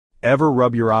Ever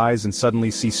rub your eyes and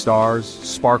suddenly see stars,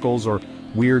 sparkles, or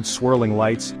weird swirling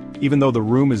lights, even though the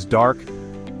room is dark?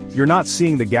 You're not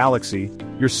seeing the galaxy,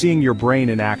 you're seeing your brain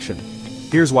in action.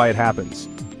 Here's why it happens.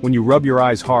 When you rub your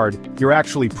eyes hard, you're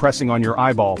actually pressing on your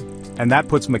eyeball, and that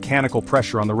puts mechanical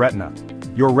pressure on the retina.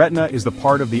 Your retina is the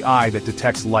part of the eye that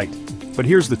detects light. But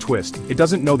here's the twist, it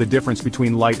doesn't know the difference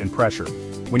between light and pressure.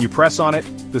 When you press on it,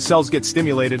 the cells get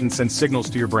stimulated and send signals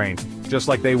to your brain, just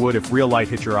like they would if real light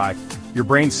hit your eye. Your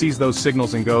brain sees those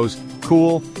signals and goes,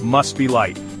 cool, must be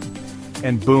light.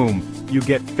 And boom, you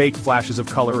get fake flashes of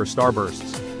color or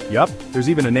starbursts. Yup, there's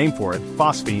even a name for it,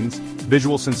 phosphenes,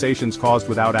 visual sensations caused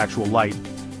without actual light.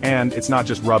 And it's not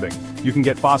just rubbing. You can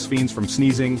get phosphenes from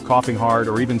sneezing, coughing hard,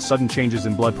 or even sudden changes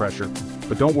in blood pressure.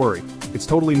 But don't worry, it's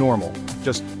totally normal.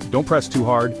 Just don't press too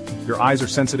hard, your eyes are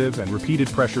sensitive and repeated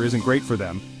pressure isn't great for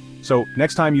them. So,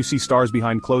 next time you see stars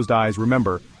behind closed eyes,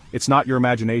 remember, it's not your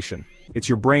imagination. It's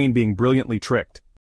your brain being brilliantly tricked.